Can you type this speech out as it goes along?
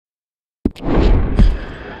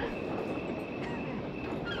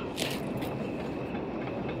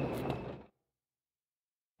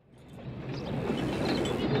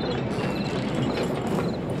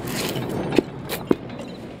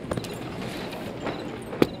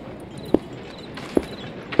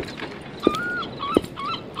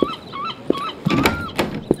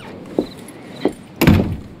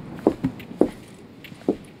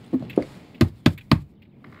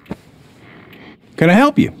Can I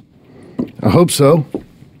help you? I hope so.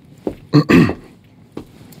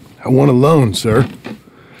 I want a loan, sir.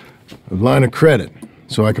 A line of credit,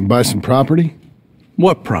 so I can buy some property.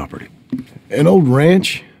 What property? An old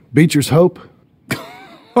ranch, Beecher's Hope.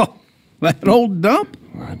 Oh, that old dump?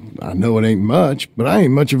 I know it ain't much, but I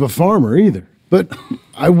ain't much of a farmer either. But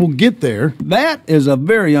I will get there. That is a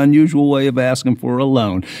very unusual way of asking for a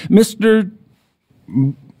loan. Mr.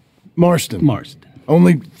 Marston. Marston.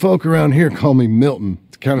 Only folk around here call me Milton.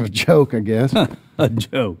 It's kind of a joke, I guess. A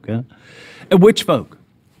joke, huh? And which folk?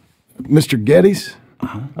 Mr. Geddes.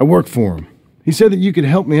 I work for him. He said that you could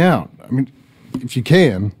help me out. I mean, if you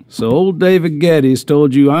can. So old David Geddes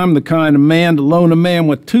told you I'm the kind of man to loan a man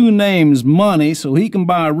with two names money so he can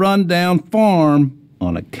buy a rundown farm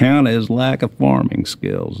on account of his lack of farming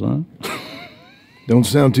skills, huh? Don't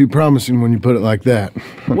sound too promising when you put it like that.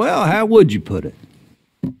 Well, how would you put it?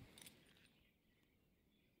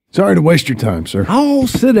 Sorry to waste your time, sir. Oh,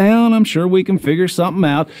 sit down. I'm sure we can figure something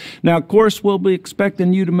out. Now, of course, we'll be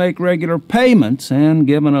expecting you to make regular payments, and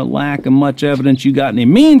given a lack of much evidence you got any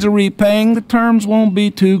means of repaying, the terms won't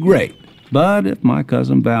be too great. But if my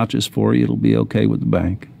cousin vouches for you, it'll be okay with the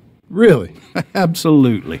bank. Really?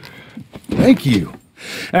 Absolutely. Thank you.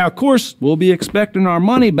 Now, of course, we'll be expecting our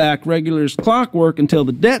money back regular as clockwork until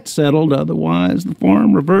the debt's settled. Otherwise, the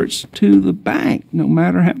farm reverts to the bank, no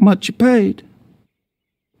matter how much you paid.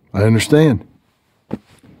 I understand.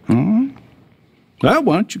 All right. Well,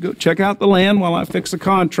 why don't you go check out the land while I fix the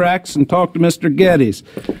contracts and talk to Mr. Geddes.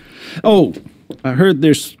 Oh, I heard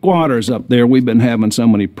there's squatters up there. We've been having so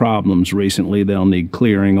many problems recently they'll need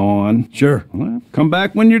clearing on. Sure. Well, come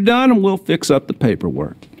back when you're done and we'll fix up the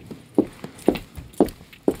paperwork.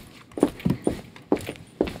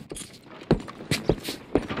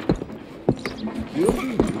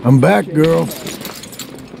 I'm back, girl.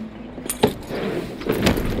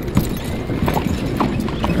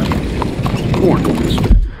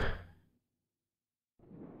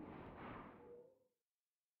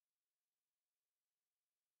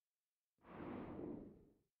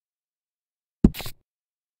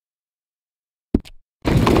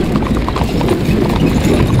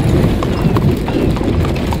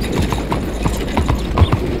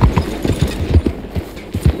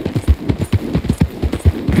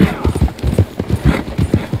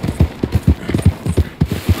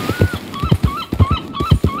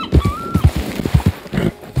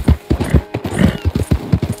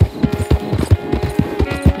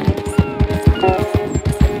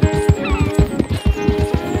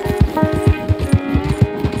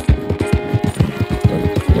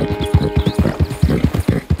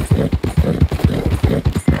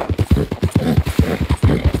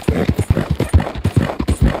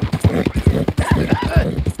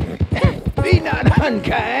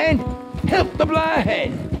 Unkind, help the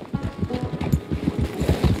blind.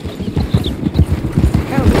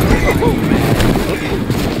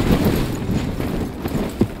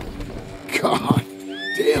 God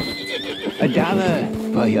damn it.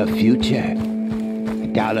 $1 for your future,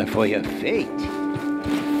 $1 for your fate.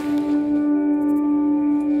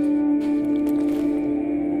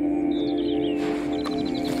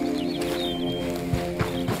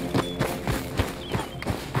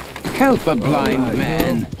 Help a blind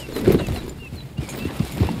man.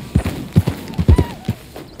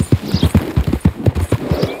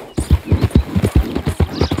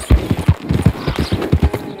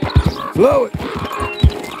 Blow it.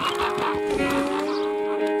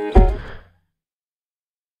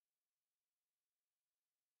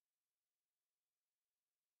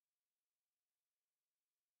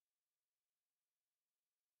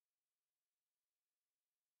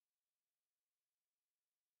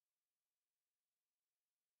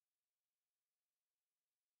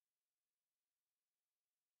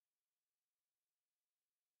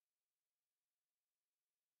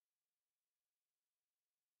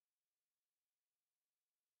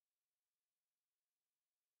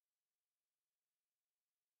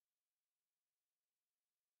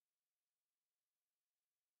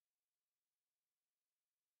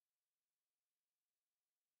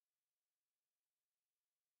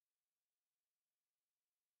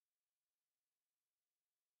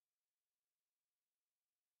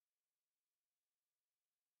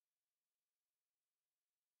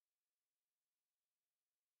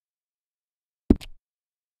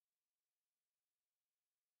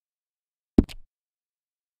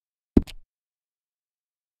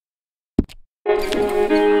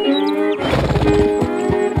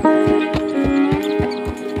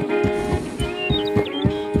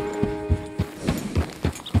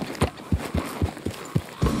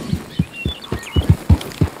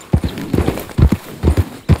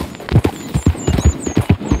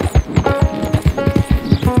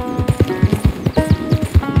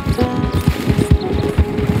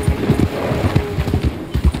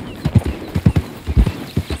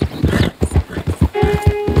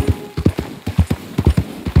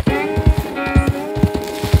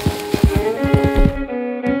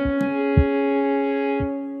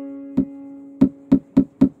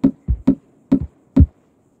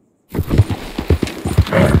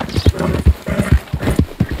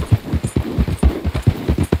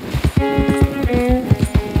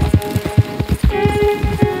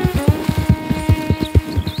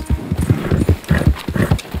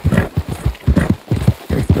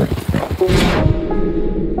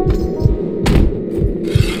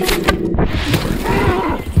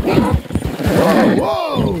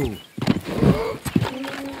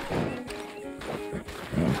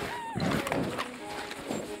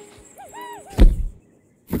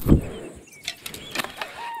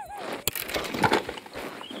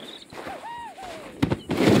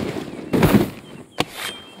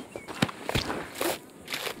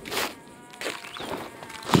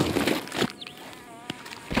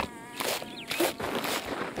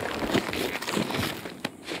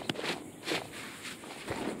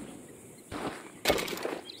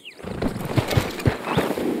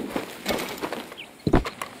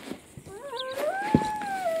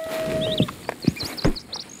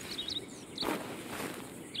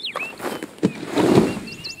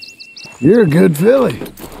 You're a good filly.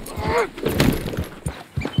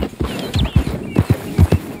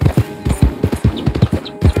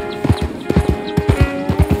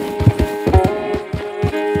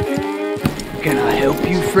 Can I help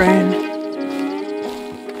you, friend?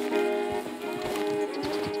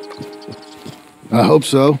 I hope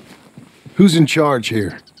so. Who's in charge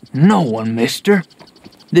here? No one, mister.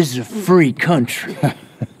 This is a free country.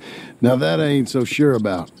 Now that I ain't so sure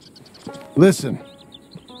about. Listen,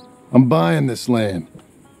 I'm buying this land.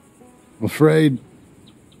 I'm afraid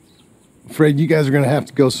you guys are gonna have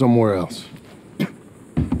to go somewhere else.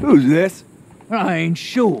 Who's this? I ain't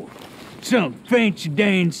sure. Some fancy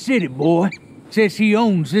Dan city boy says he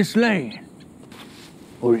owns this land.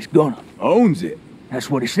 Or he's gonna. Owns it. That's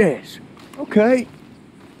what he says. Okay.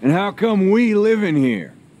 And how come we live in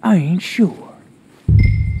here? I ain't sure.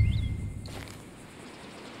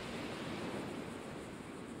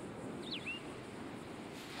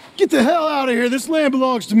 Get the hell out of here! This land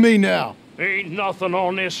belongs to me now! Ain't nothing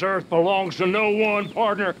on this earth belongs to no one,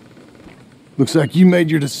 partner. Looks like you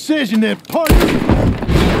made your decision then, partner!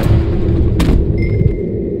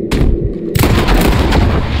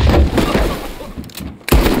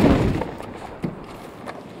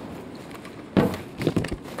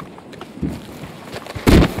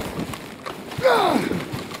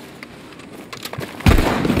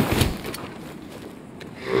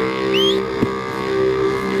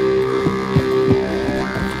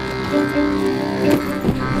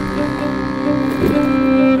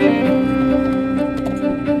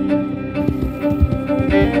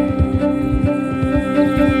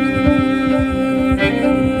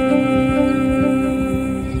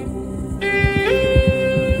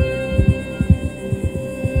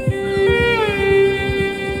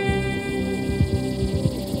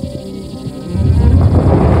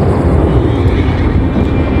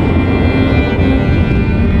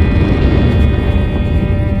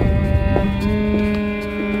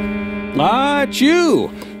 Ah, it's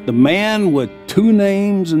you, the man with 2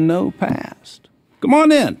 names and no past. Come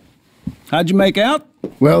on in. How'd you make out?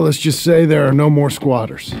 Well, let's just say there are no more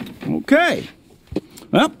squatters. Okay.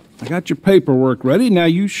 Well, I got your paperwork ready. Now,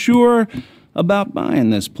 you sure about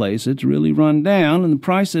buying this place? It's really run down, and the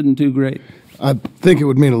price isn't too great. I think it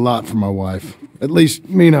would mean a lot for my wife. At least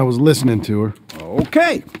mean I was listening to her.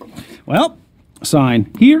 Okay. Well,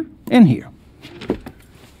 sign here and here.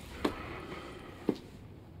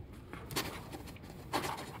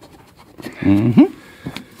 Mm-hmm.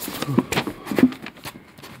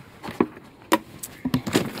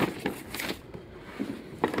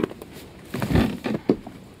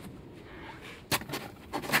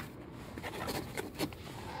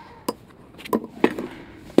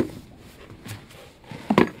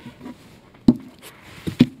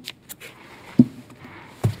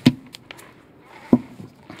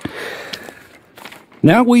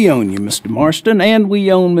 Now, we own you, Mr. Marston, and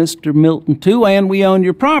we own Mr. Milton, too, and we own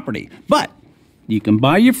your property. But you can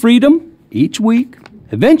buy your freedom each week.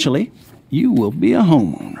 Eventually, you will be a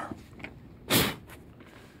homeowner.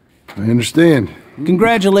 I understand.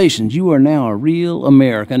 Congratulations, you are now a real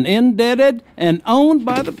American, indebted and owned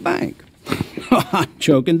by the bank. I'm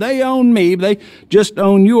joking. They own me. They just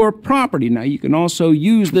own your property. Now, you can also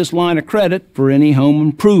use this line of credit for any home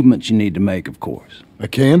improvements you need to make, of course. I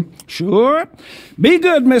can? Sure. Be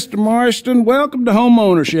good, Mr. Marston. Welcome to home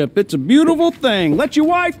ownership. It's a beautiful thing. Let your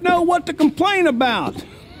wife know what to complain about.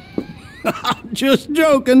 I'm just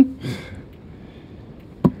joking.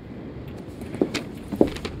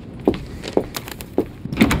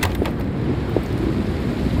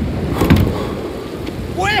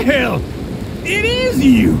 Well, it is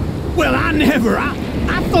you. Well,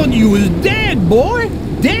 I thought you was dead, boy.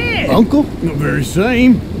 Dead. Uncle? The very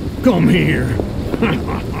same. Come here.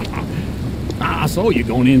 I saw you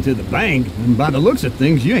going into the bank, and by the looks of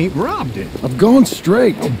things, you ain't robbed it. I've gone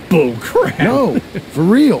straight. Bull crap. No, for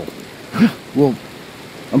real. Well,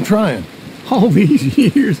 I'm trying. All these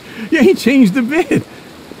years, you ain't changed a bit.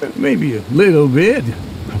 Maybe a little bit.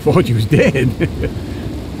 I thought you was dead.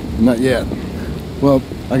 Not yet. Well,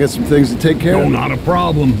 I got some things to take care Oh, of. not a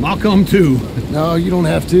problem. I'll come too. No, you don't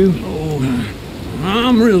have to. Oh,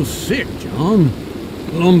 I'm real sick, John.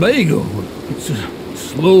 Lumbago. It's a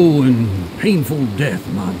slow and painful death,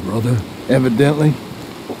 my brother. Evidently.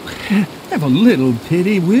 Have a little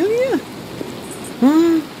pity, will you?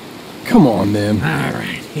 Huh? Come on, then. All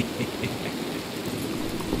right.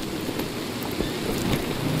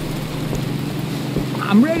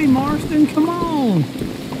 I'm ready, Marston. Come on.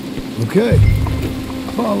 Okay.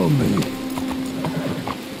 Follow me.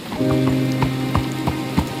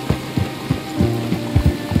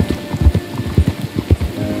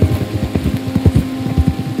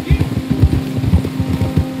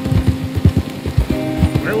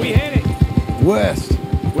 West.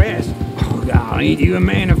 West? Oh, God, ain't you a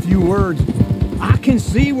man of few words? I can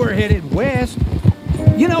see we're headed west.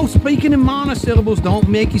 You know, speaking in monosyllables don't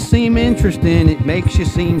make you seem interesting. It makes you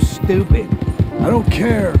seem stupid. I don't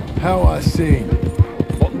care how I sing.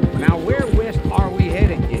 Well, now, where west are we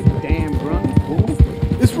headed, you damn grumpy fool?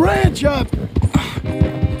 This ranch a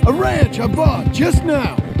ranch I bought just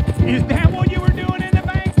now. Is that what you were doing in the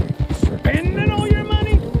bank? Spending all your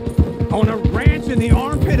money? On a ranch in the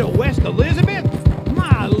armpit of West Elizabeth?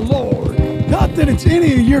 My lord! Not that it's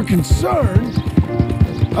any of your concern.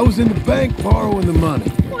 I was in the bank borrowing the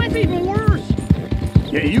money. Well, that's even worse.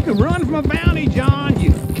 Yeah, you can run from a bounty, John.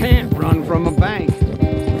 You can't run from a bank.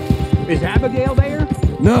 Is Abigail there?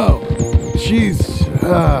 No, she's,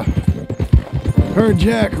 her and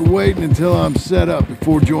Jack are waiting until I'm set up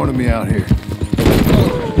before joining me out here.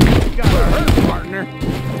 You got her hurt, partner.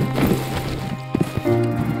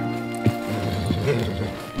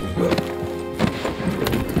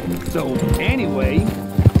 So, anyway...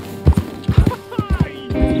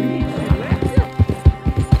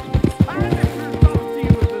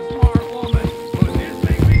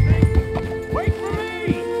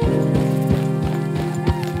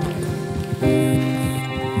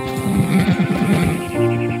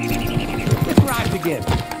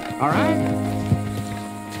 All right?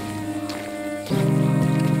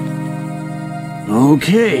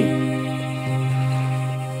 Okay.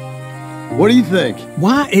 What do you think?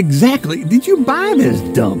 Why exactly did you buy this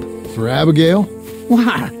dump? For Abigail?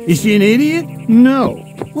 Why? Is she an idiot? No.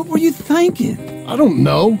 What were you thinking? I don't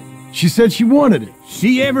know. She said she wanted it.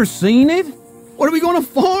 She ever seen it? What are we going to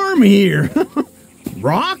farm here?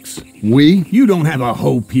 Rocks? We? You don't have a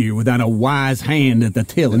hope here without a wise hand at the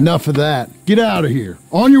tiller. Enough of that. Get out of here.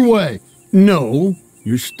 On your way. No,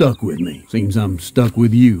 you're stuck with me. Seems I'm stuck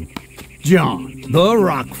with you. John, the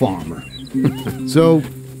rock farmer. So,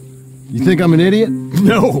 you think I'm an idiot?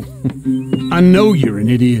 No, I know you're an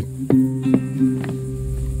idiot.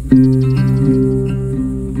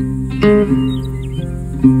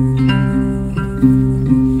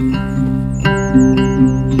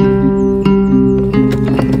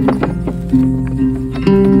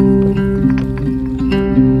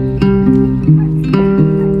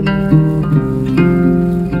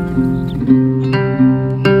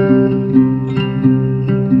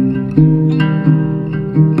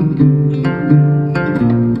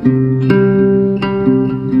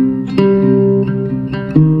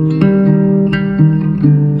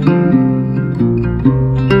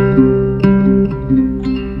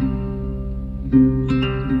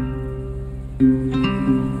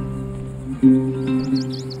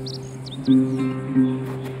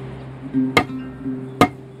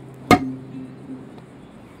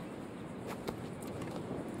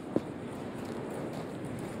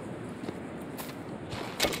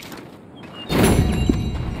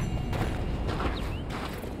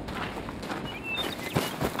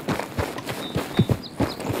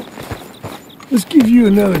 Let's give you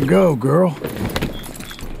another go, girl.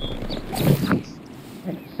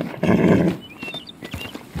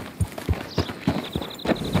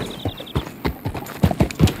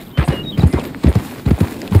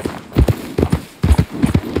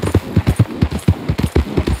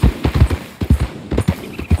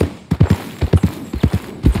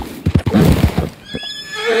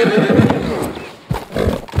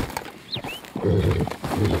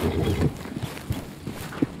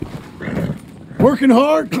 Working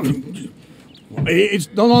hard? It's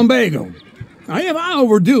the lumbago. If I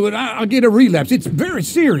overdo it, I'll get a relapse. It's very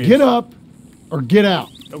serious. Get up or get out.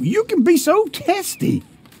 You can be so testy.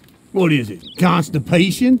 What is it,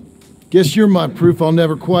 constipation? Guess you're my proof I'll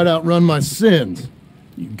never quite outrun my sins.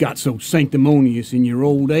 You got so sanctimonious in your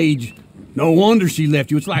old age. No wonder she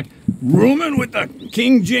left you. It's like rooming with the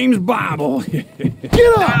King James Bible.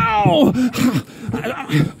 Get up! Ow!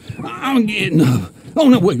 I'm getting up. Oh,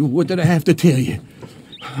 no, wait, what did I have to tell you?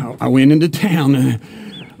 I went into town. I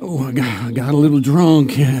got a little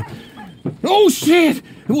drunk. Oh, shit!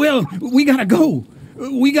 Well, we gotta go.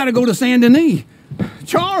 We gotta go to Saint Denis.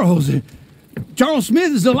 Charles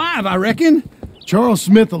Smith is alive, I reckon. Charles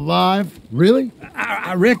Smith alive? Really?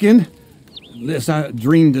 I reckon. Unless I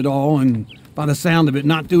dreamed it all, and by the sound of it,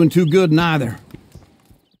 not doing too good neither.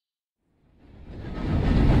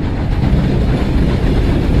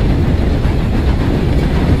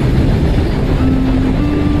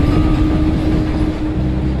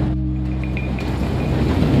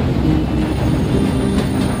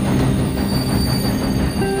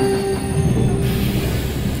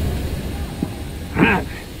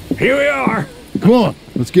 Here we are. Come on,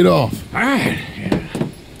 let's get off. All right.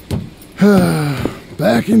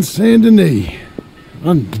 Back in Saint Denis.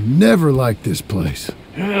 I never liked this place.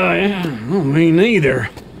 Yeah, well, me neither.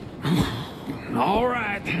 All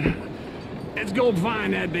right. Let's go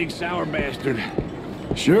find that big sour bastard.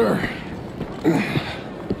 Sure.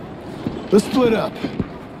 Let's split up.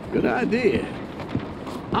 Good idea.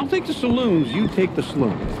 I'll take the saloons, you take the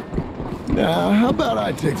slums. Now, how about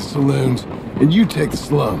I take the saloons and you take the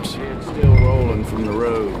slums? It's still rolling from the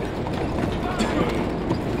road.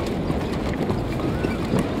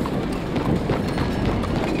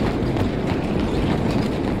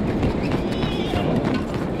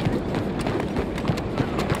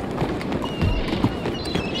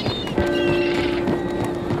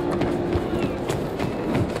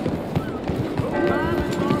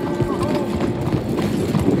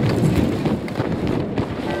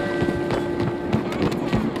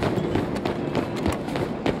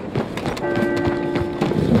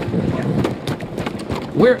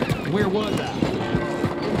 Where was I?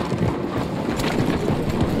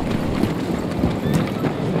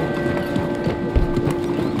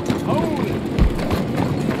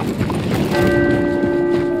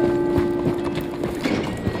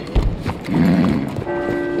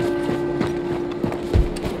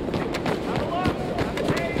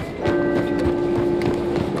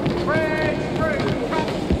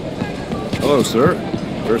 Hello, sir.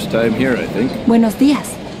 First time here, I think. Buenos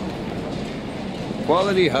días.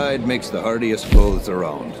 Quality hide makes the hardiest clothes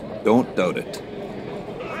around. Don't doubt it.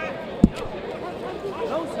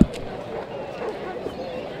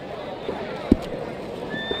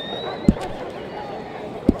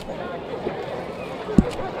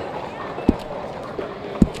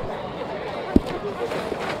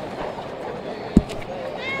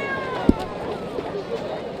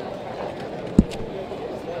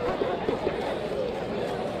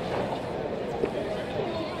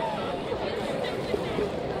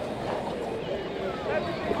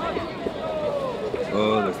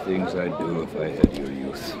 Oh, the things I'd do if I had your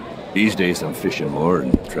youth. These days I'm fishing more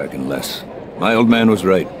and tracking less. My old man was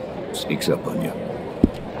right. Sneaks up on you.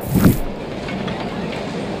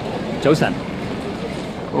 Josan.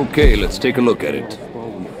 Okay, let's take a look at it.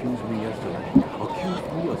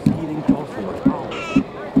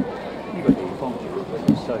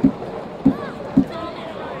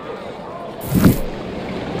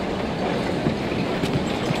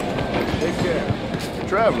 Take care.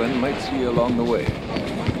 Traveling might see you along the way.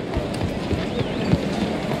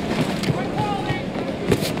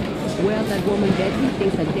 Well, that woman dead, he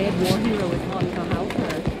thinks a dead war hero is haunting her house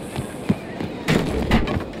now.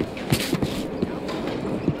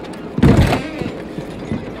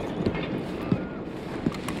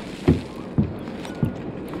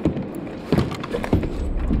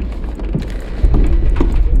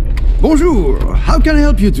 Bonjour. How can I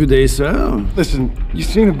help you today, sir? Listen, you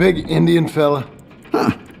seen a big Indian fella?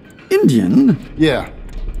 Huh. Indian? Yeah,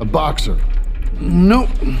 a boxer. No.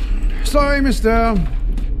 Sorry, mister.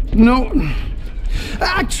 No.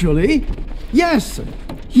 Actually, yes.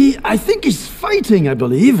 I think he's fighting, I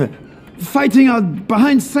believe. Fighting out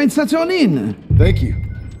behind Saint Denis. Thank you.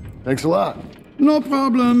 Thanks a lot. No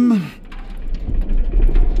problem.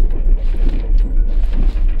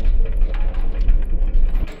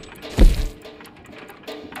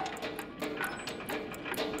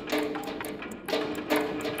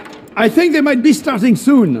 I think they might be starting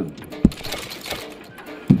soon.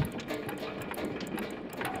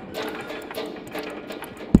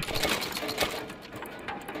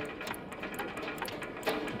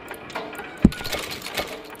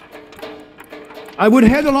 I would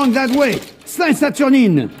head along that way. Saint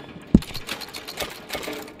Denis.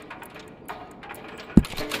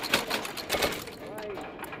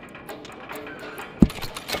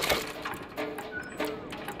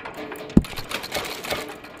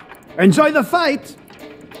 Enjoy the fight!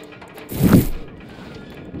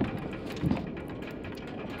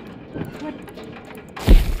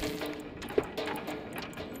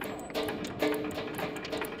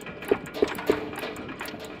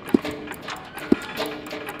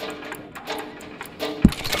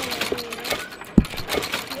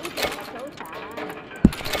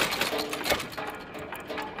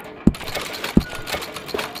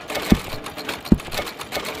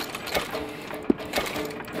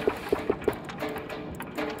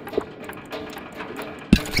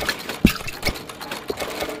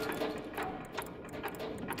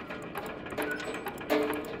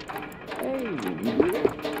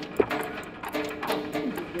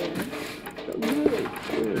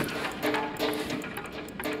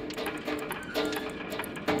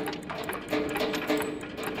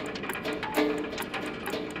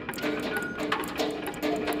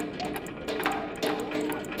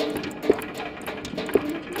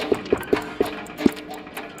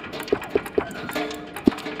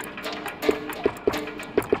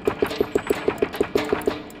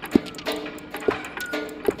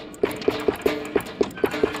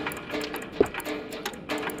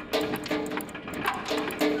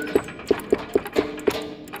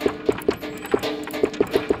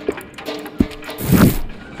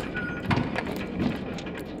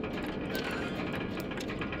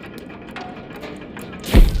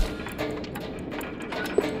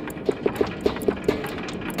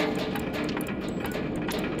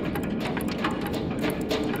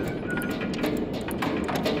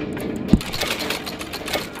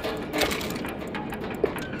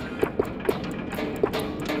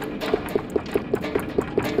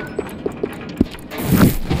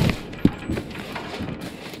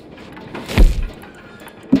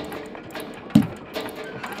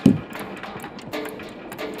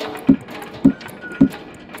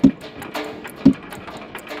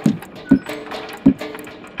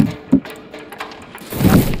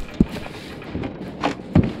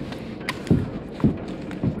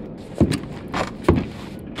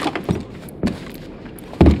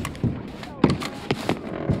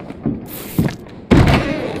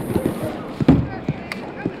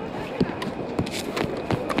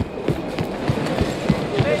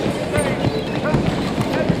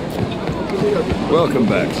 Welcome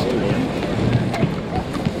back, sir.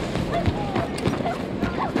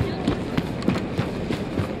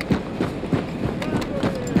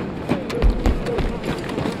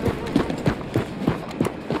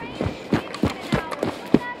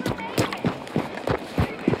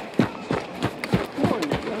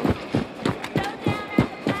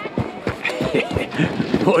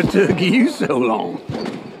 What took you so long?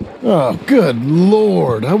 Oh, good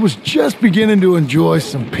Lord. I was just beginning to enjoy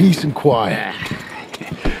some peace and quiet.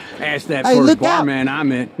 Asked that first barman I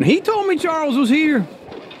met, and he told me Charles was here.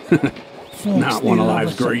 Not one of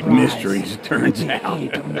life's great mysteries, it turns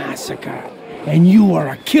out. A massacre, and you are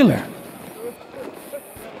a killer.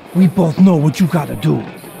 We both know what you gotta do.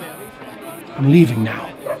 I'm leaving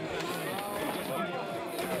now.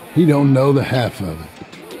 He don't know the half of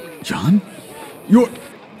it. John? You're...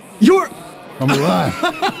 I'm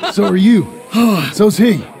alive. So are you. So's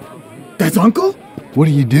he. That's Uncle? What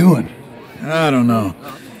are you doing? I don't know.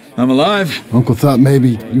 I'm alive. Uncle thought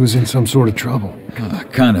maybe he was in some sort of trouble.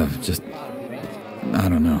 Kind of. Just... I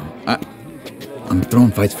don't know. I'm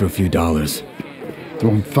throwing fights for a few dollars.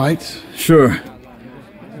 Throwing fights? Sure.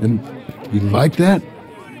 And you like that?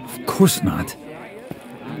 Of course not.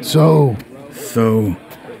 So...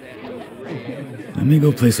 Let me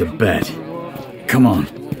go place a bet. Come on.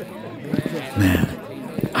 Man,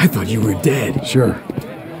 I thought you were dead. Sure.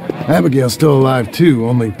 Abigail's still alive too,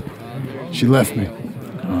 only she left me.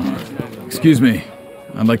 Excuse me.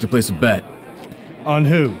 I'd like to place a bet. On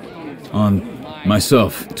who? On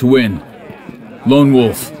myself, to win. Lone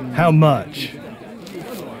Wolf. How much?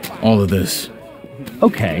 All of this.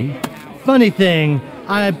 Okay. Funny thing,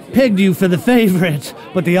 I pegged you for the favorite,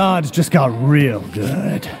 but the odds just got real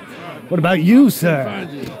good. What about you, sir?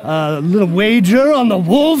 A little wager on the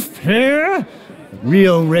wolf here?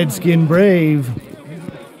 Real redskin brave.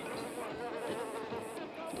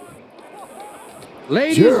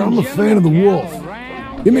 Ladies sure, I'm a fan of the wolf.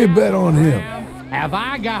 Give me a bet on him. Have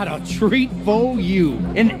I got a treat for you?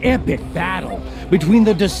 An epic battle between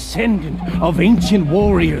the descendant of ancient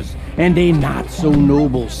warriors and a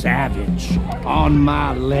not-so-noble savage. On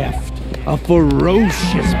my left, a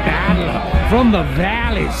ferocious battler from the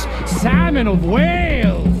valleys, Simon of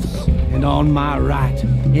Wales. And on my right,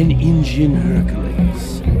 an Indian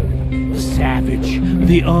Hercules. The savage,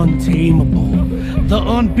 the untamable, the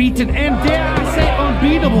unbeaten, and dare I say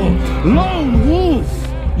unbeatable, Lone Wolf.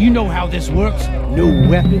 You know how this works. No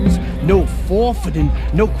weapons, no forfeiting,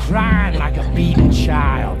 no crying like a beaten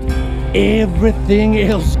child. Everything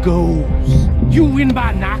else goes. You win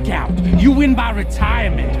by knockout, you win by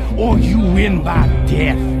retirement, or you win by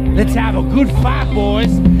death. Let's have a good fight,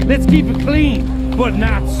 boys. Let's keep it clean, but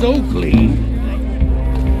not so clean.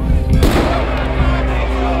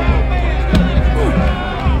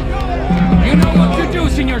 You know what to do,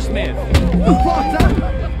 Senor Smith.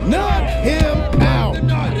 Knock him out!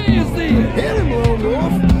 Hit him, Lone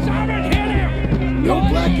Wolf! Simon, hit him! Don't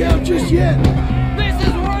black out just yet! This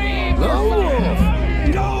is Reeve! Lone Wolf!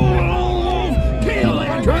 No, Lone Wolf! Kill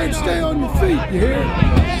him! Try and stay on your feet, you hear?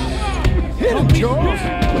 Hit him, Charles!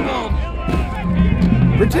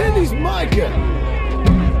 Pretend he's Micah!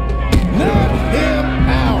 Knock him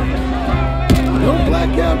out! Don't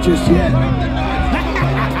black out just yet!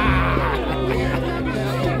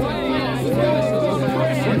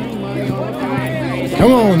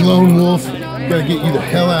 Come on, Lone Wolf. Gotta get you the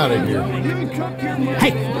hell out of here.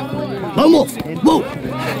 Hey! Lone Wolf! Whoa!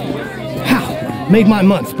 How? Made my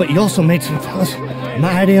month, but you also made some fellas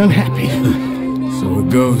mighty unhappy. So it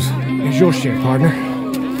goes. Here's your share, partner.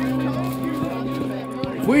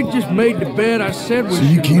 If we'd just made the bet I said we So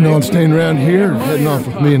you keen on staying around here or heading off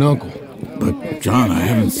with me and Uncle? But, John, I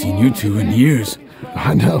haven't seen you two in years.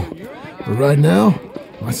 I know. But right now,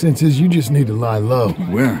 my sense is you just need to lie low.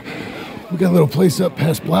 Where? We got a little place up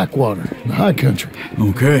past Blackwater, in the high country.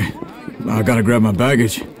 Okay. I gotta grab my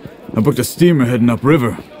baggage. I booked a steamer heading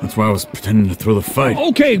upriver. That's why I was pretending to throw the fight.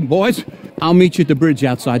 Okay, boys. I'll meet you at the bridge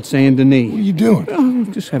outside Saint Denis. What are you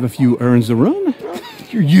doing? Just have a few errands to run.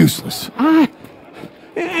 You're useless. I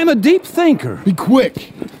am a deep thinker. Be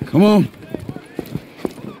quick. Come on.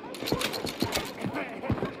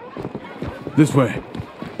 This way.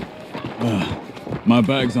 My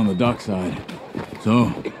bag's on the dockside.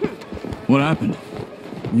 So, what happened?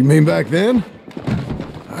 You mean back then?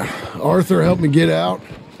 Arthur helped me get out.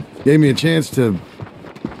 Gave me a chance to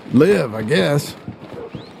live, I guess.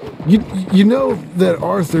 You know that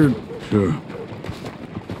Arthur... Sure.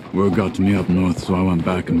 Word got to me up north, so I went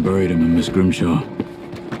back and buried him in Miss Grimshaw.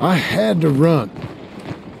 I had to run.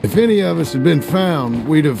 If any of us had been found,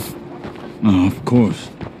 we'd have... Oh, of course.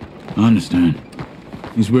 I understand.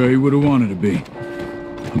 He's where he would have wanted to be.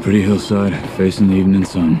 A pretty hillside, facing the evening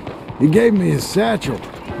sun. He gave me his satchel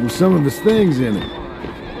with some of his things in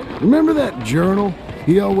it. Remember that journal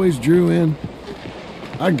he always drew in?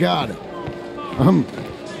 I got it. I'm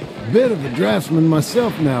a bit of a draftsman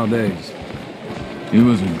myself nowadays. He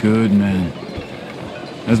was a good man.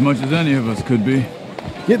 As much as any of us could be.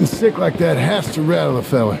 Getting sick like that has to rattle a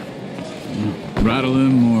fella. Rattle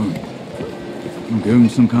him or give him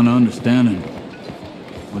some kind of understanding.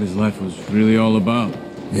 What his life was really all about.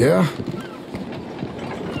 Yeah?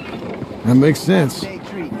 That makes sense.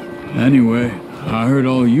 Anyway, I heard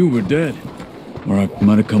all you were dead. Or I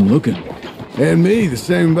might have come looking. And me, the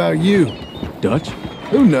same about you. Dutch?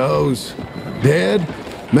 Who knows? Dead?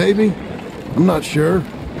 Maybe? I'm not sure.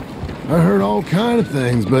 I heard all kind of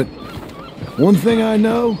things, but one thing I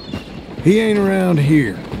know, he ain't around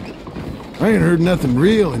here. I ain't heard nothing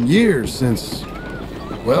real in years since,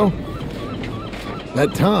 well,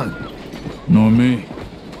 that time. Nor me.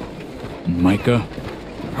 Micah?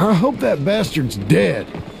 I hope that bastard's dead.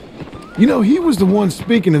 You know, he was the one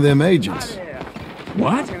speaking to them agents.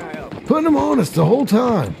 What? Putting them on us the whole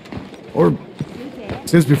time. Or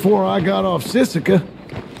since before I got off Sisika.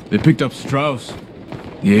 They picked up Strauss.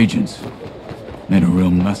 The agents. Made a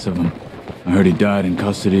real mess of him. I heard he died in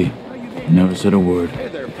custody. Never said a word.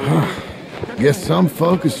 Guess some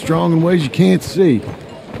folk is strong in ways you can't see.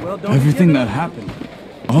 Everything that happened.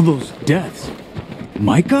 All those deaths.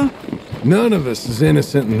 Micah? None of us is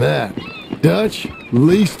innocent in that. Dutch,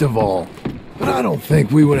 least of all. But I don't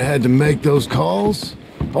think we would have had to make those calls.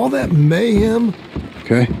 All that mayhem.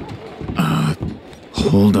 Okay.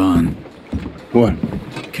 Hold on. What?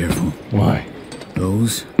 Careful. Why?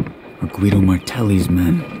 Those are Guido Martelli's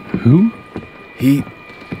men. Who? He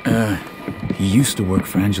used to work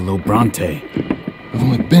for Angelo Bronte. I've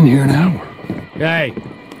only been here an hour. Hey.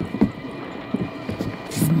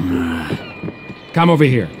 Come over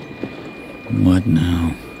here. What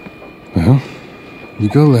now? Well, you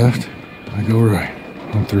go left, I go right.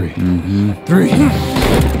 On three. Mm-hmm. 3.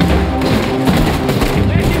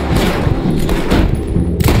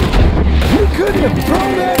 You couldn't have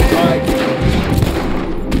thrown that bike!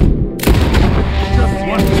 Just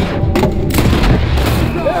one.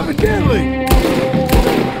 Evidently!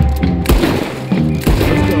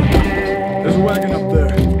 Let's go. There's a wagon up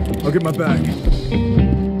there. I'll get my bag.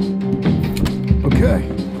 Okay.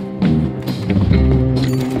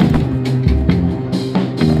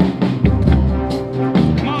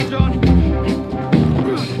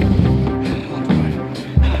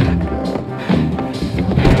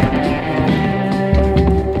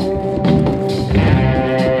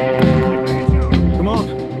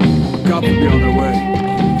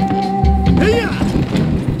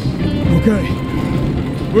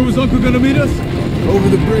 Where was Uncle gonna meet us? Over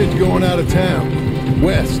the bridge going out of town.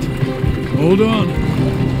 West. Hold on.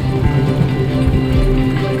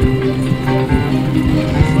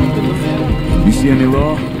 You see any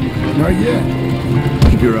law? Not yet.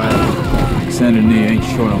 Keep your eye out. Saint Denis ain't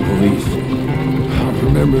short on police. I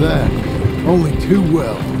remember that. Only too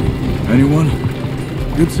well. Anyone?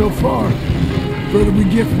 Good so far. Further we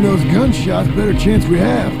get from those gunshots, better chance we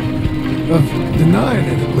have. Of denying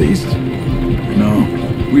it, at least. No,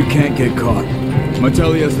 we can't get caught.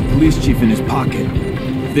 Martelli has the police chief in his pocket.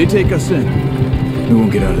 If they take us in, we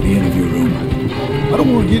won't get out of the interview room. I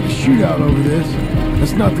don't want to get in a shootout over this.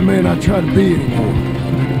 That's not the man I try to be anymore.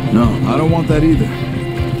 No, I don't want that either.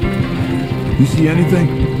 You see anything?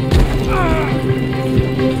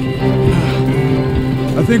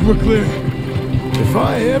 I think we're clear. If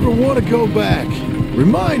I ever want to go back,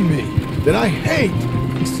 remind me that I hate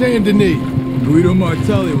Saint Denis. Guido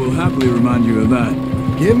Martelli will happily remind you of that.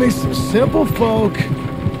 Give me some simple folk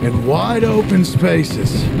and wide open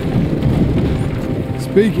spaces.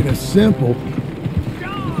 Speaking of simple...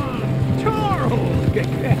 Charles!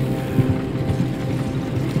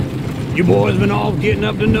 You boys been off getting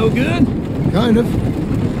up to no good? Kind of.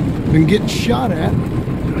 Been getting shot at.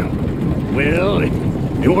 Well,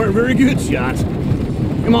 they weren't very good shots.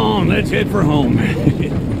 Come on, let's head for home.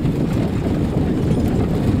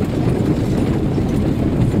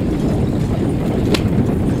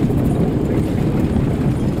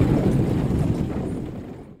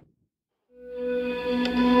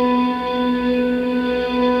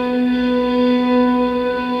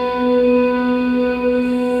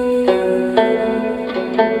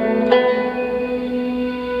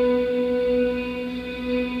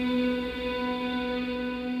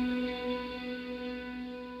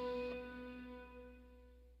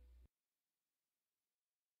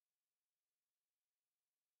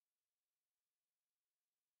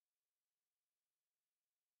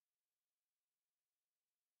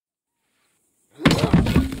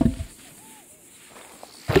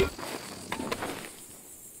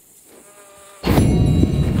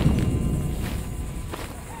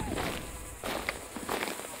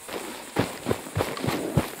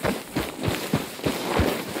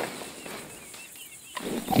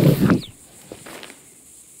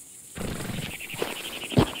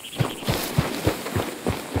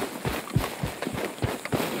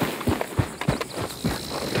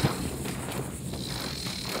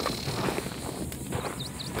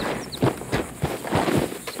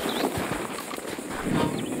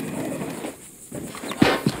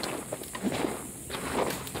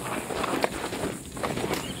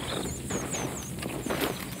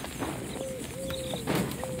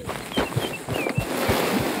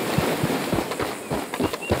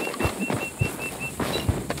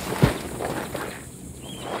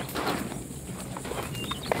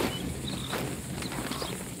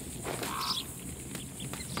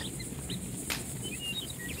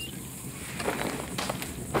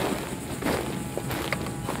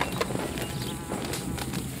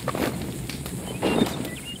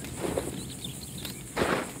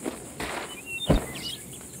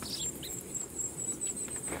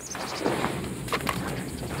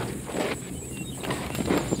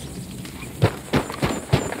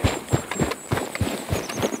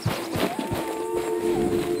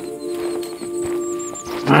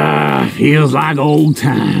 Feels like old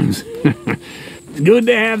times. It's good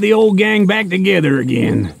to have the old gang back together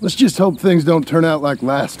again. Let's just hope things don't turn out like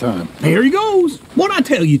last time. There he goes. What'd I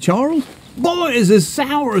tell you, Charles? Boy is as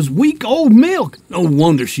sour as week-old milk. No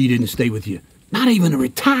wonder she didn't stay with you. Not even a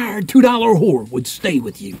retired $2 whore would stay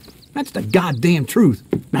with you. That's the goddamn truth.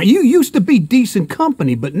 Now, you used to be decent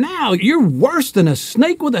company, but now you're worse than a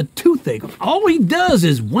snake with a toothache. All he does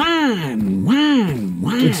is whine.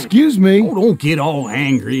 Excuse me? Oh, don't get all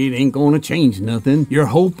angry. It ain't gonna change nothing. You're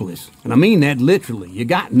hopeless. And I mean that literally. You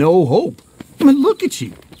got no hope. I mean, look at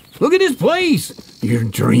you. Look at this place. Your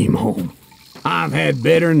dream home. I've had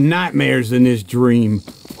better nightmares than this dream.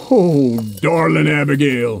 Oh, darling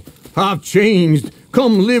Abigail, I've changed.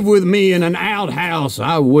 Come live with me in an outhouse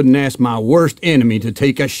I wouldn't ask my worst enemy to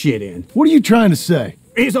take a shit in. What are you trying to say?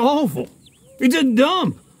 It's awful. It's a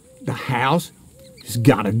dump. The house has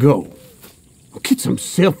gotta go. Get some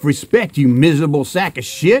self-respect, you miserable sack of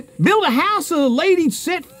shit. Build a house a lady'd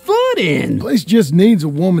set foot in. The place just needs a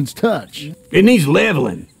woman's touch. It needs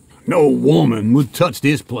leveling. No woman would touch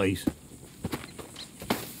this place.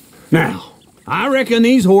 Now, I reckon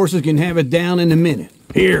these horses can have it down in a minute.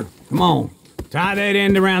 Here, come on. Tie that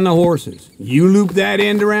end around the horses. You loop that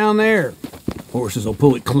end around there. Horses will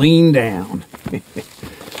pull it clean down.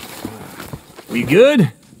 We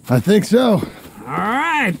good? I think so. All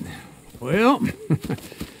right. Well,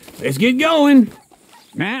 let's get going.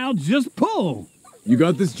 Now just pull. You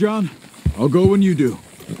got this, John? I'll go when you do.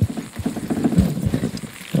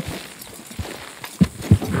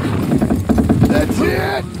 That's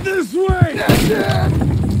it! This way! That's it!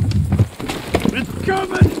 It's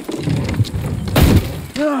coming!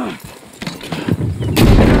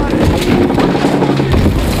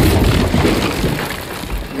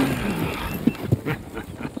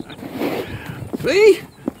 See?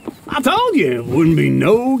 I told you it wouldn't be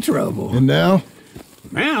no trouble. And now?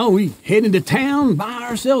 Now we head into town, buy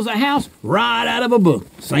ourselves a house right out of a book.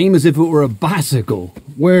 Same as if it were a bicycle.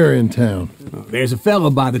 Where in town? There's a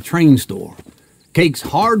fella by the train store. Cakes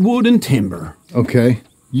hardwood and timber. Okay.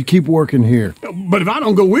 You keep working here. But if I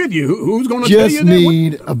don't go with you, who's going to tell you Just that?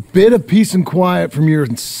 need a bit of peace and quiet from your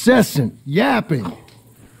incessant yapping.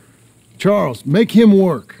 Charles, make him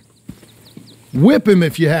work. Whip him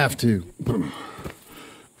if you have to.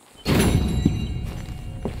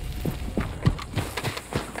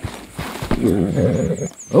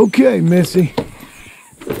 Okay, Missy.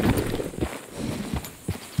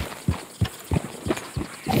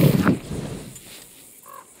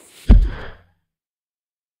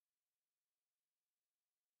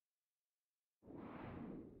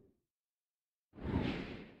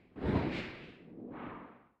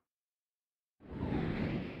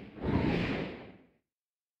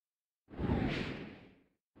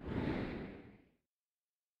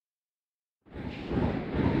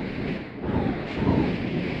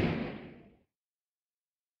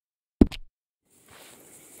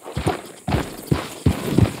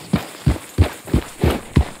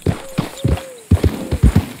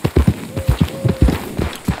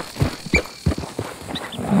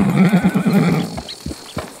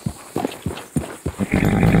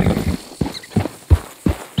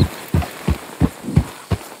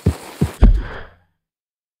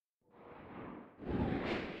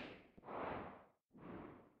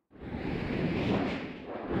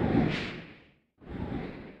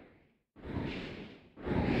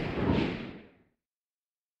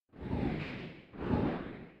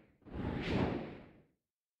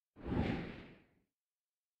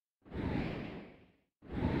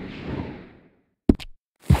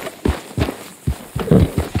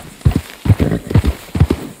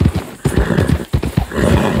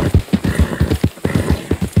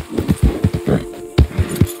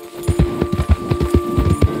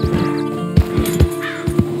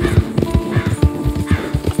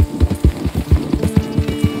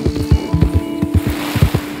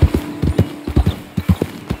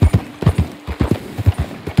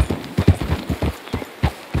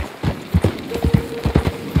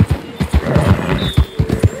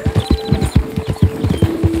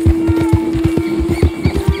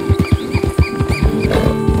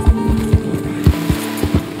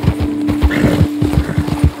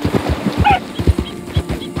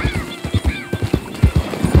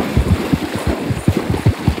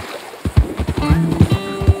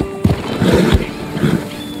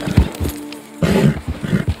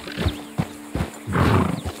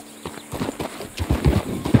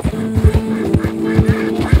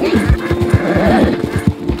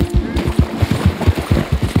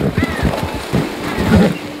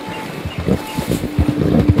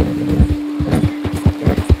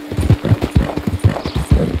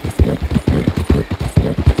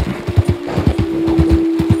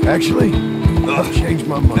 Actually, I've changed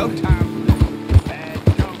my mind. No time.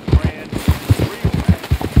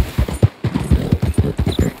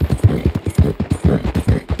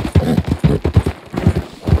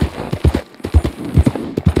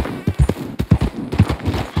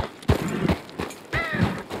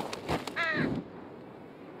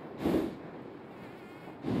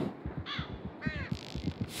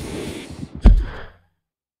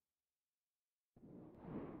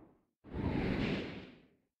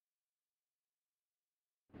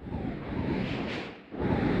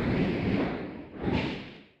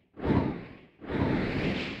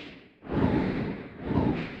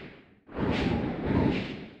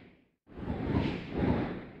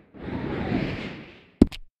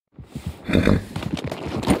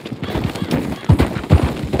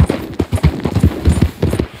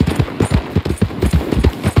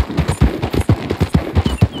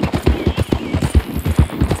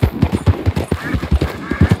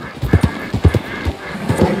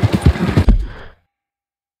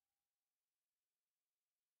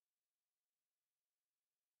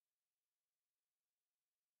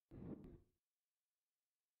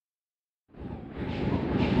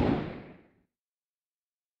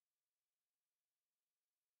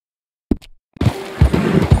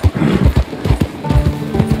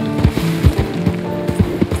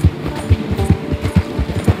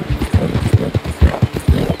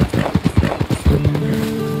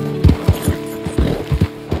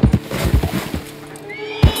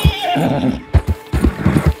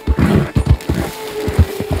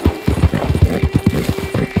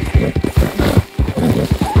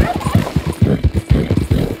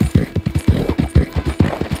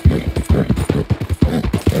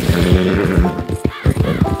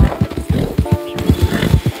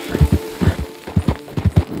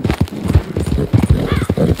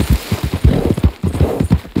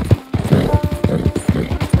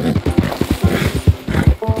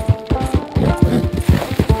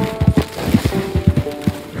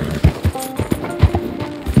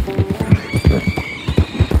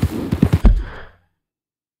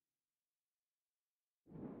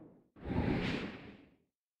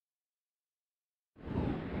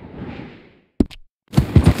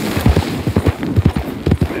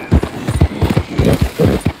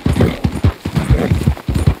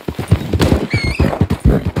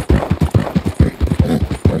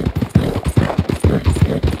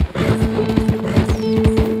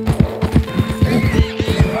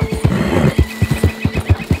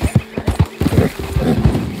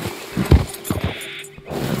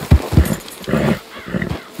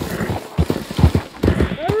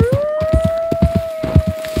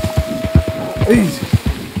 Easy.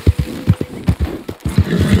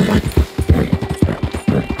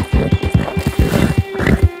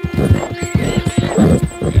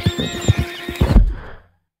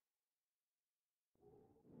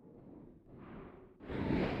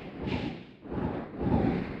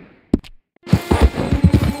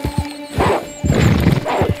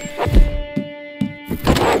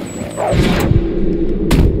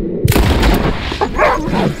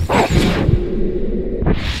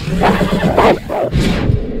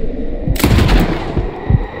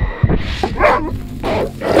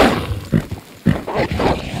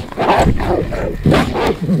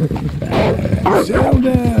 Settle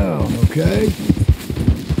down, okay?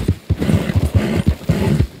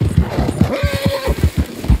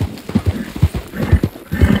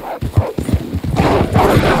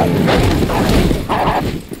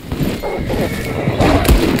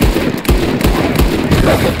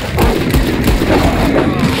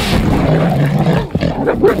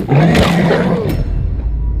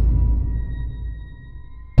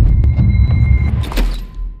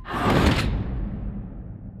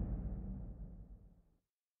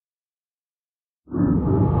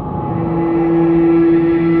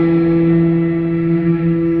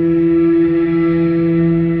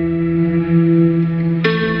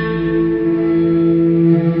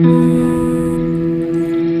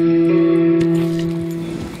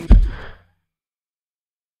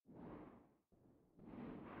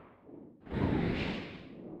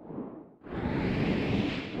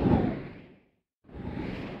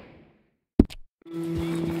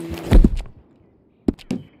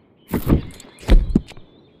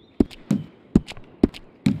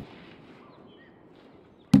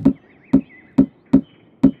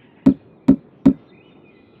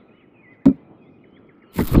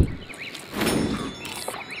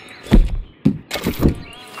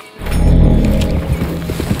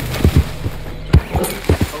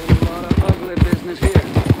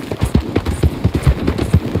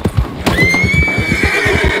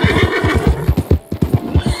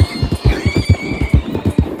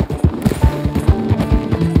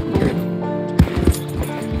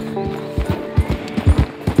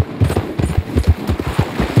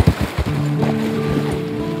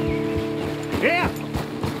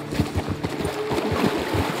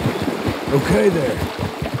 okay there?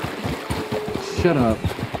 Shut up.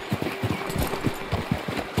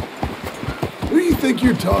 Who do you think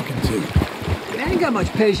you're talking to? I ain't got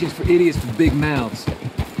much patience for idiots with big mouths.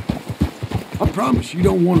 I promise you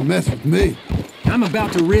don't want to mess with me. I'm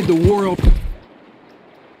about to rid the world...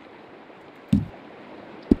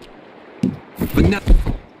 but not...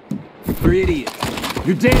 for idiots.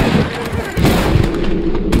 You're dead!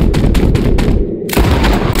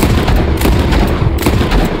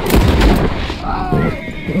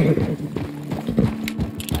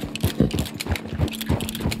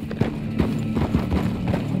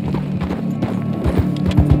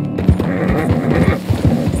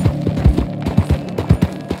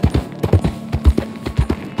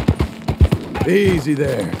 Easy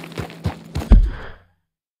there.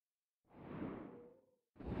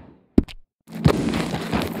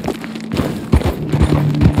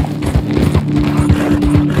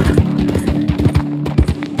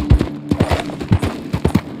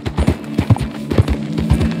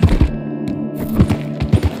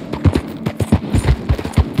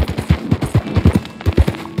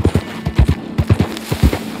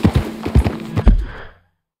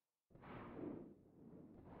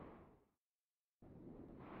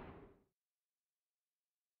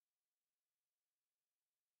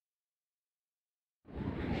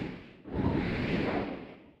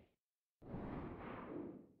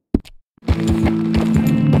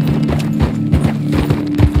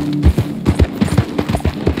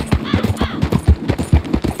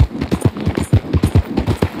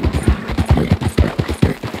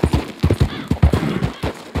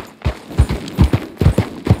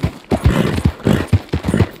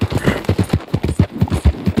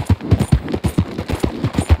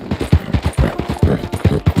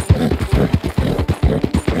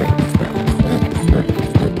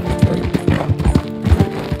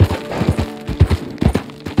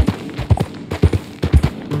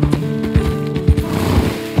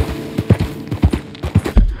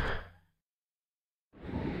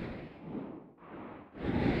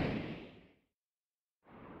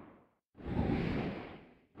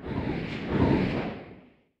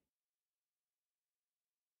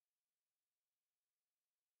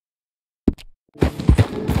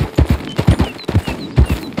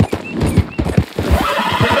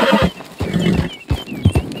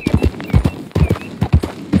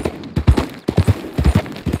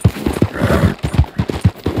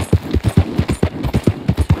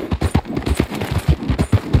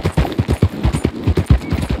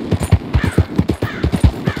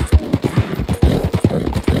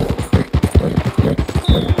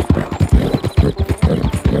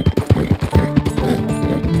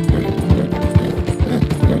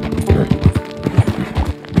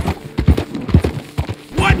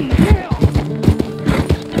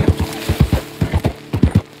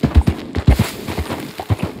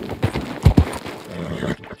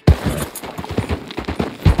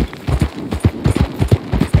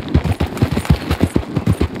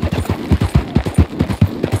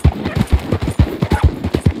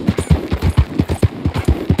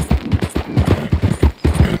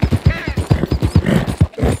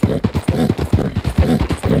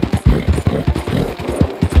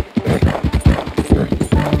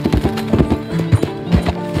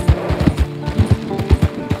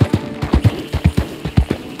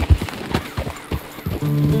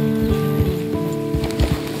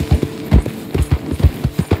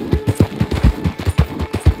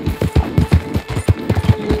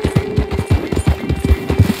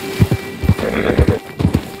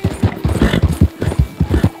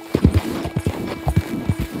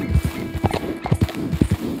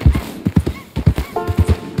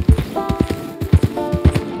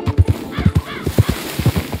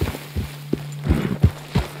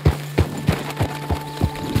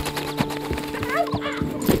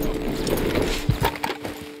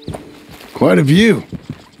 Quite a view.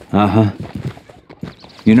 Uh-huh.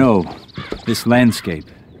 You know, this landscape,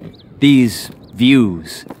 these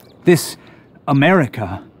views, this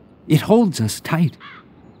America, it holds us tight.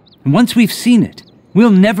 And once we've seen it, we'll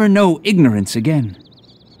never know ignorance again.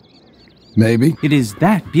 Maybe. It is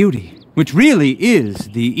that beauty, which really is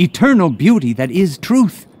the eternal beauty that is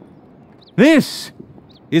truth. This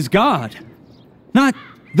is God. Not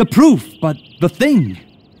the proof, but the thing.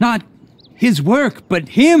 Not his work, but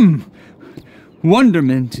him.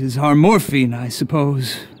 Wonderment is our morphine, I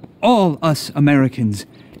suppose. All us Americans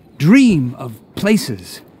dream of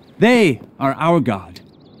places. They are our God.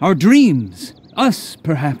 Our dreams. Us,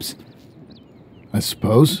 perhaps. I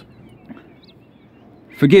suppose.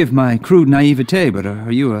 Forgive my crude naivete, but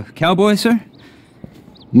are you a cowboy, sir?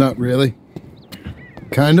 Not really.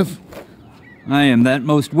 Kind of. I am that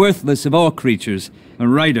most worthless of all creatures, a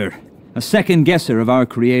writer, a second guesser of our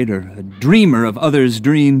Creator, a dreamer of others'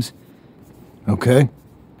 dreams. Okay.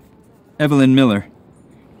 Evelyn Miller.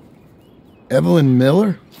 Evelyn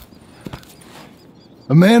Miller?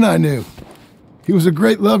 A man I knew. He was a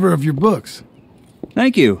great lover of your books.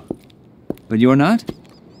 Thank you. But you're not?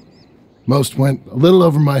 Most went a little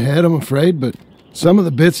over my head, I'm afraid, but some of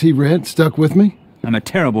the bits he read stuck with me. I'm a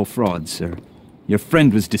terrible fraud, sir. Your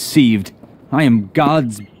friend was deceived. I am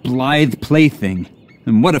God's blithe plaything,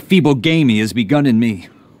 and what a feeble game he has begun in me.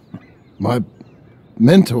 My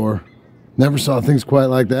mentor never saw things quite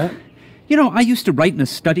like that. You know, I used to write in a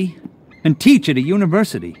study and teach at a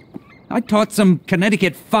university. I taught some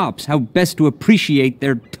Connecticut fops how best to appreciate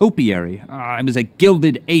their topiary. I was a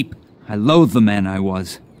gilded ape. I loathe the man I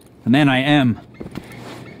was, the man I am.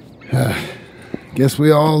 Guess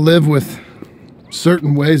we all live with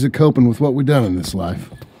certain ways of coping with what we've done in this life.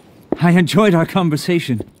 I enjoyed our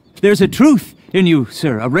conversation. There's a truth in you,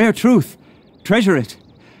 sir, a rare truth. Treasure it.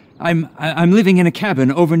 I'm living in a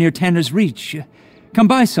cabin over near Tanner's Reach. Come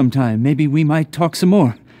by sometime. Maybe we might talk some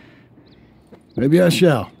more. Maybe I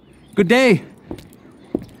shall. Good day.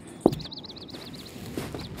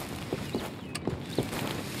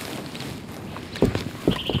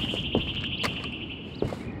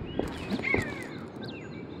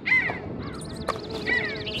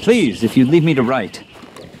 Please, if you'd leave me to write.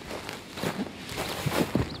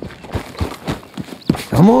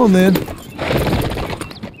 Come on, then.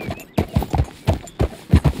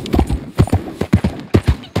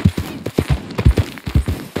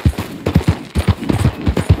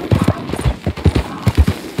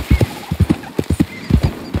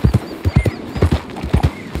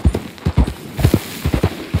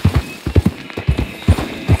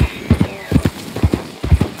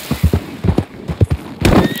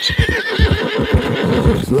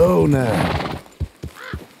 Slow now.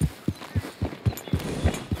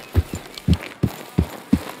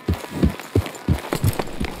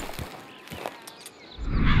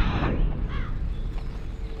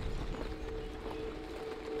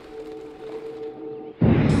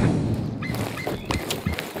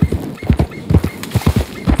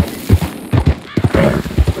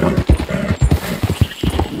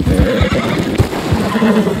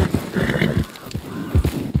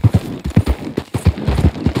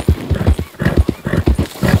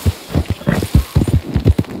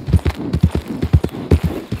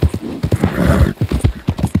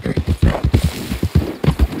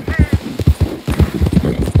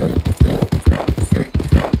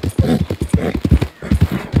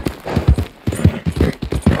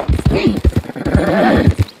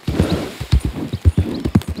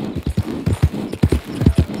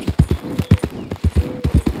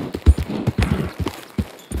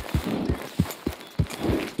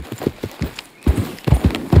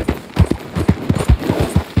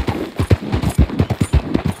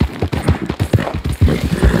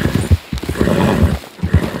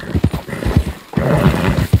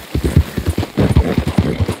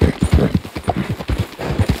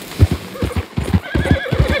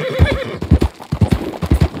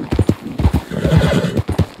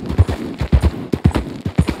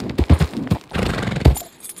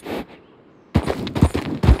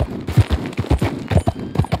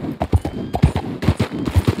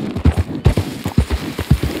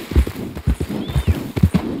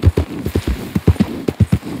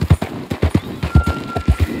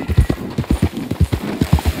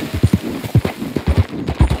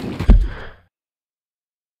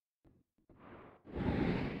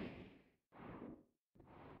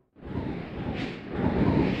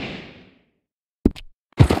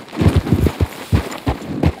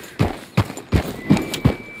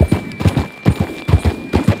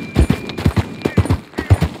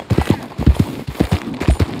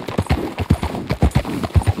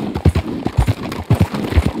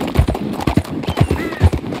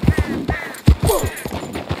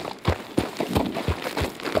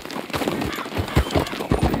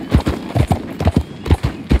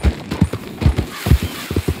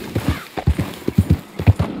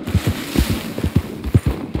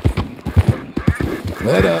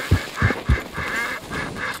 Let up.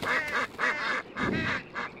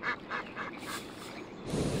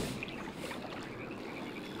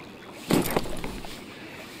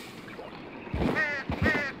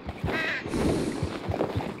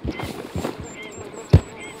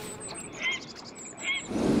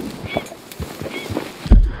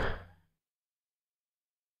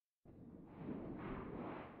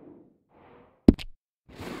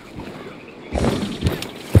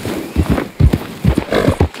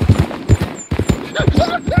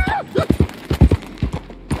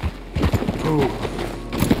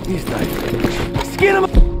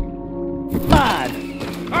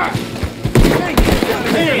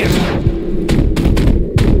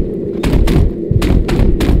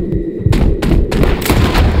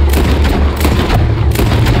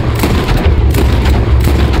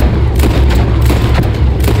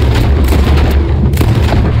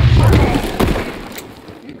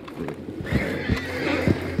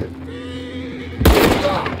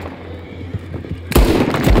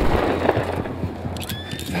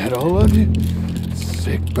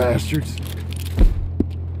 bastards.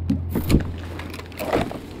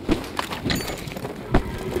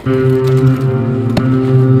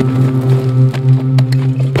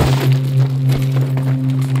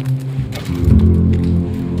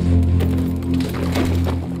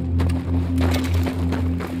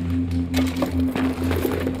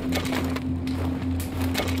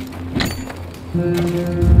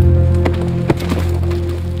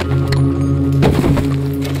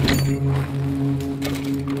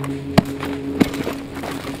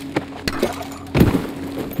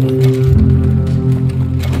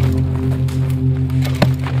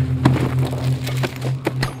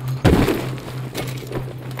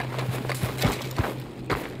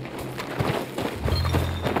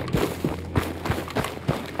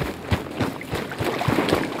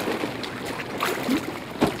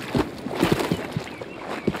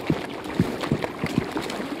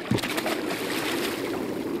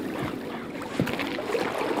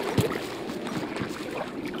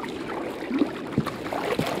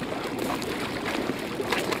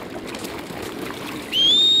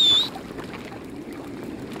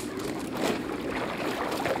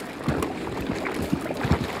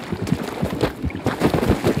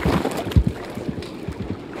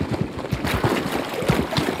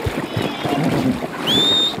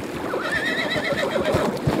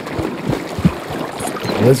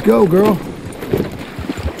 Let's go, girl.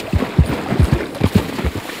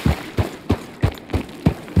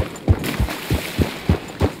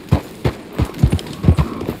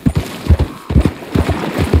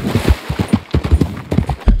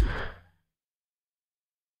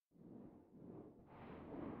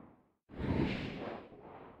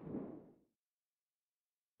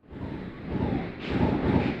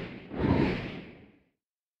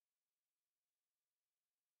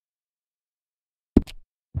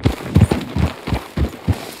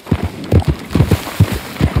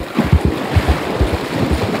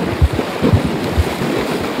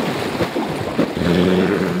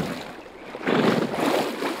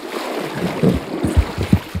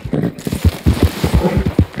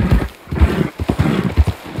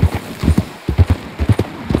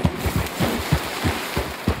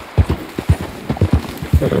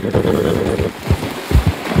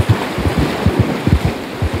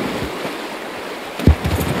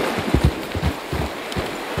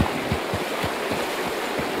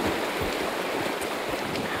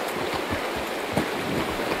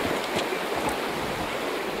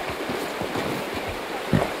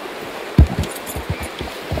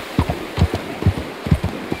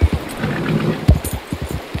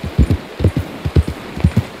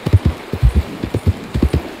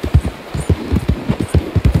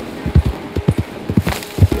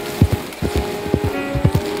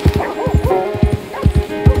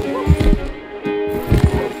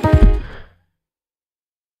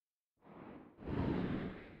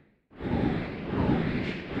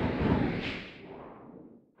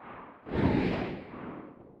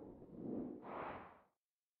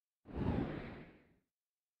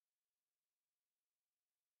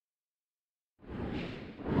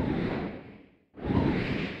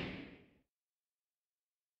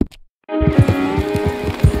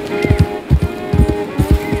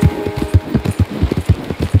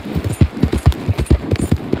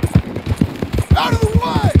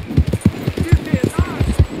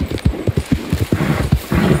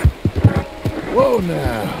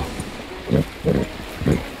 Now.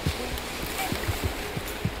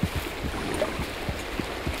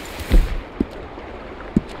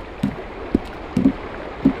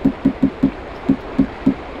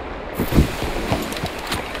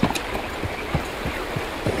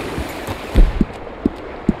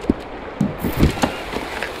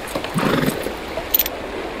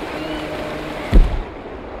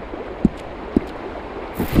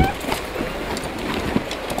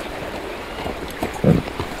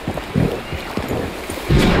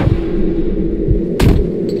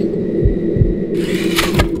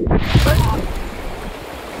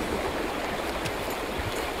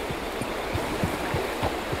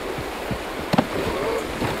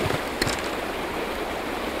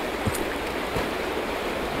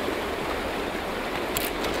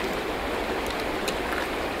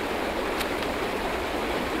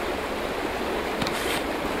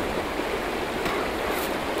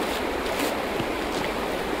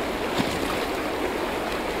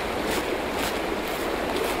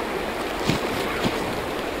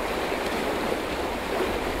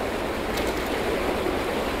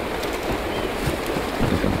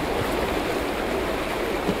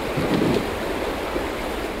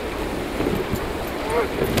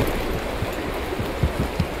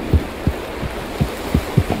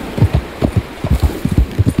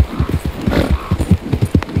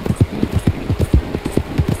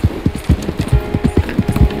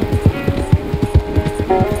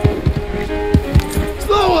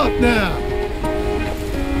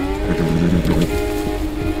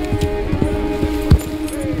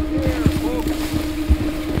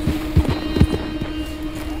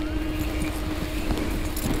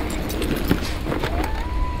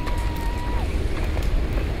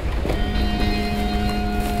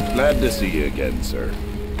 Glad to see you again, sir.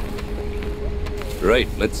 Right,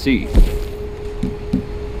 let's see.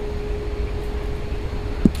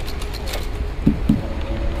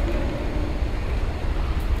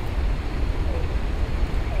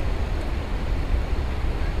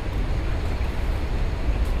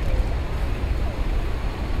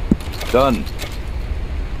 Done.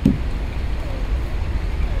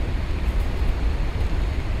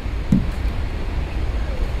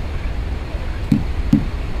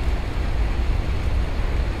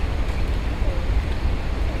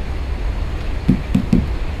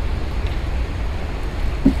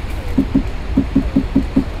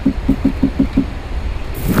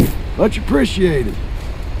 Much appreciated.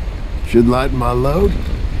 Should lighten my load.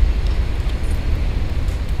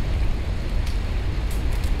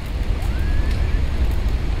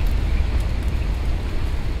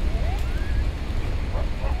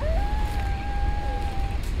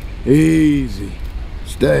 Easy.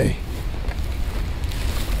 Stay.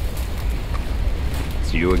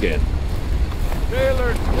 See you again.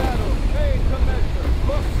 Taylor's saddle, paid to measure.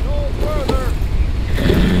 Look no further.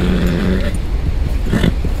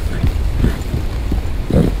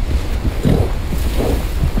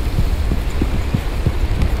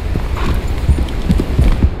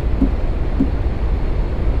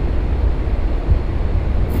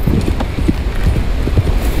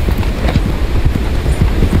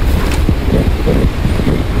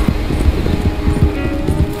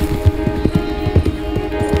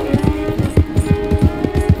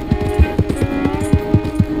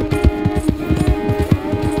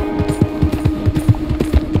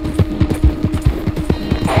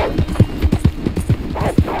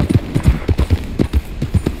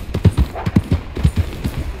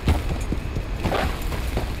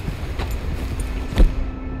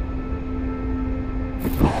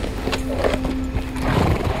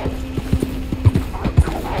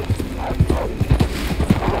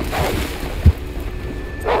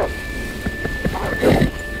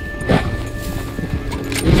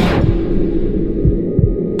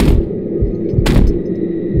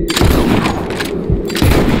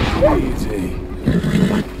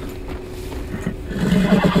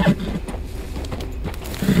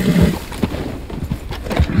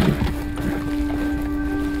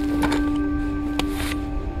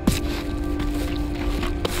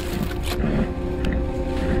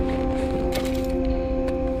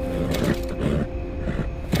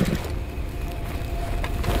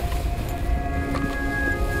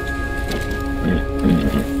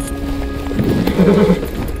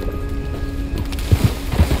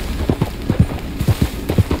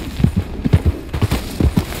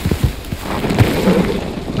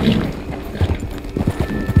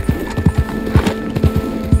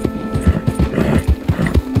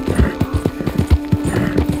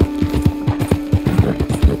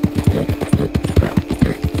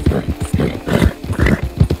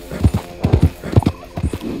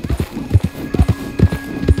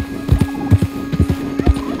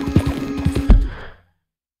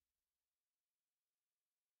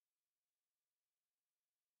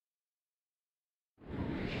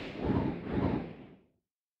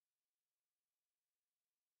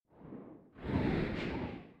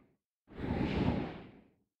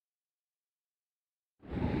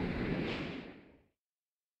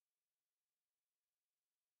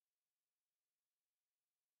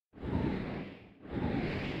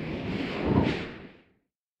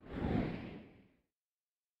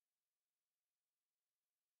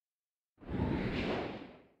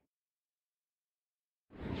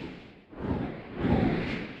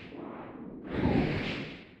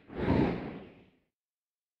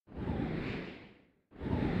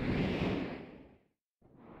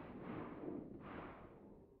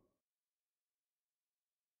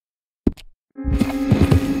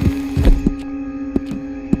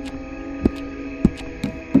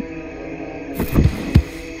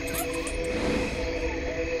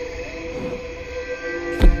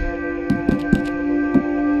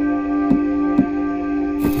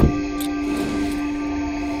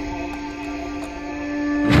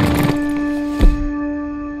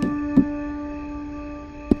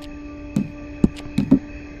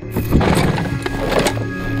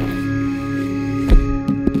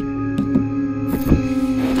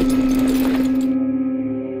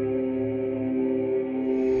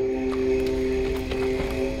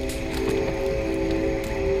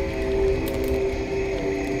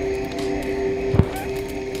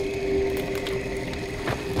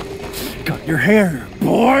 Your hair,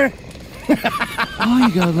 boy! Oh,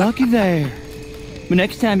 you got lucky there. But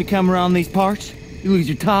next time you come around these parts, you lose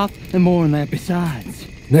your top and more than that besides.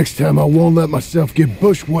 Next time I won't let myself get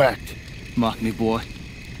bushwhacked. Mock me, boy.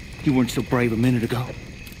 You weren't so brave a minute ago.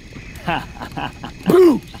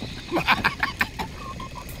 Boo!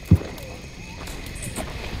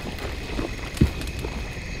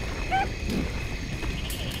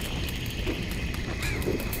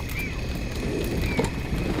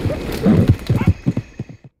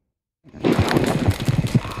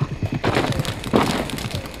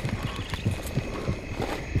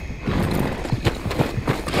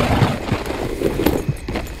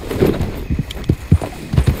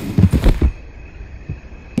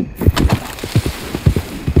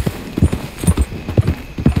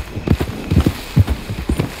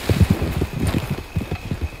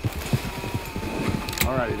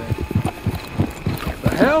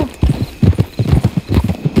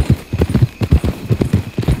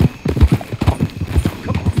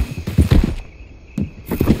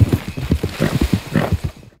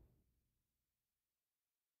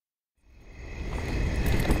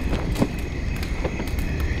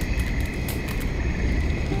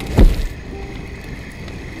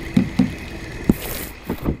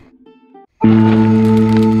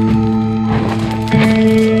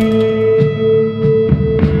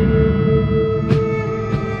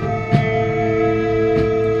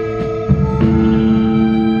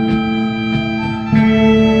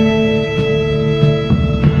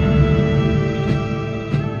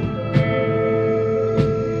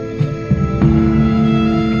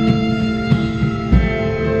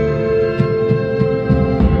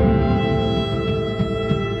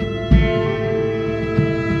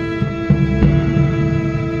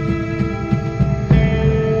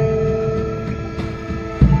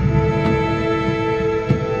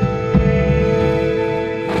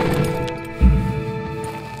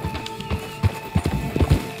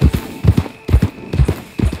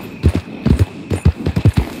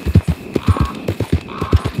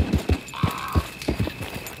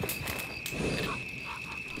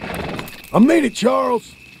 I made it,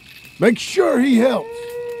 Charles. Make sure he helps.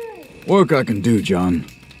 Work I can do, John.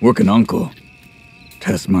 Work an uncle.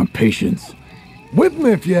 Test my patience. Whip him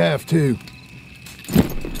if you have to.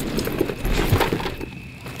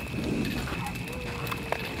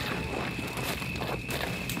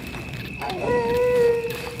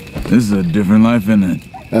 This is a different life, isn't it?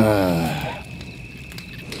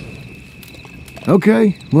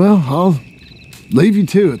 Okay, well, I'll leave you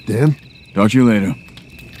to it then. Talk to you later.